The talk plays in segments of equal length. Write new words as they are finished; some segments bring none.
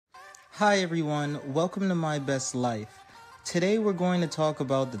Hi everyone, welcome to My Best Life. Today we're going to talk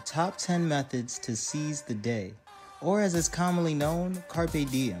about the top 10 methods to seize the day, or as it's commonly known, Carpe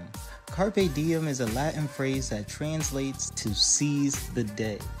Diem. Carpe Diem is a Latin phrase that translates to seize the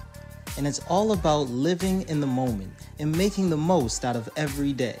day. And it's all about living in the moment and making the most out of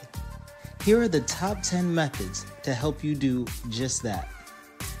every day. Here are the top 10 methods to help you do just that.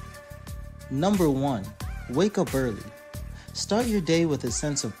 Number 1, wake up early. Start your day with a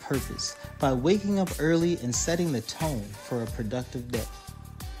sense of purpose by waking up early and setting the tone for a productive day.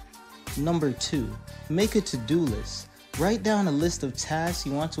 Number 2, make a to-do list. Write down a list of tasks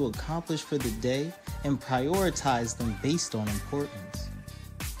you want to accomplish for the day and prioritize them based on importance.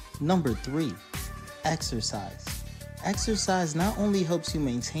 Number 3, exercise. Exercise not only helps you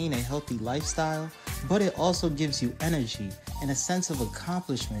maintain a healthy lifestyle, but it also gives you energy and a sense of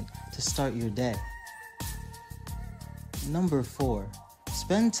accomplishment to start your day. Number 4,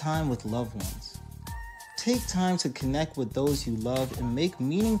 spend time with loved ones. Take time to connect with those you love and make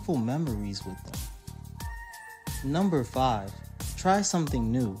meaningful memories with them. Number 5, try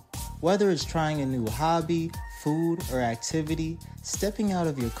something new. Whether it's trying a new hobby, food, or activity, stepping out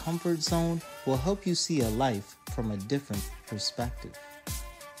of your comfort zone will help you see a life from a different perspective.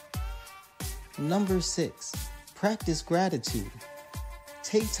 Number 6, practice gratitude.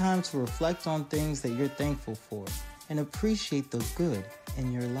 Take time to reflect on things that you're thankful for and appreciate the good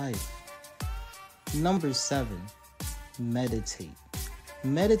in your life. Number 7, meditate.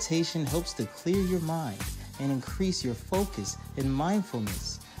 Meditation helps to clear your mind and increase your focus and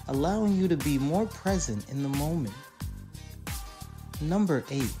mindfulness, allowing you to be more present in the moment. Number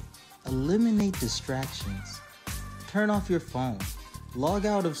 8, eliminate distractions. Turn off your phone, log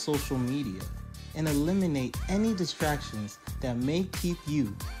out of social media, and eliminate any distractions that may keep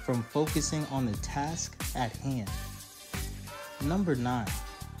you from focusing on the task at hand. Number 9,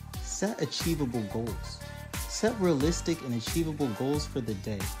 set achievable goals. Set realistic and achievable goals for the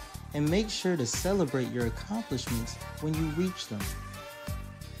day and make sure to celebrate your accomplishments when you reach them.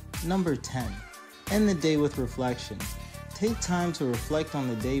 Number 10, end the day with reflection. Take time to reflect on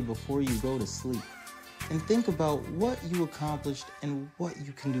the day before you go to sleep and think about what you accomplished and what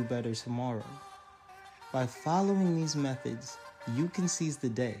you can do better tomorrow. By following these methods, you can seize the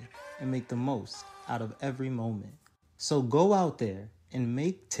day and make the most out of every moment. So go out there and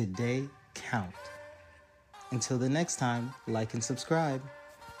make today count. Until the next time, like and subscribe.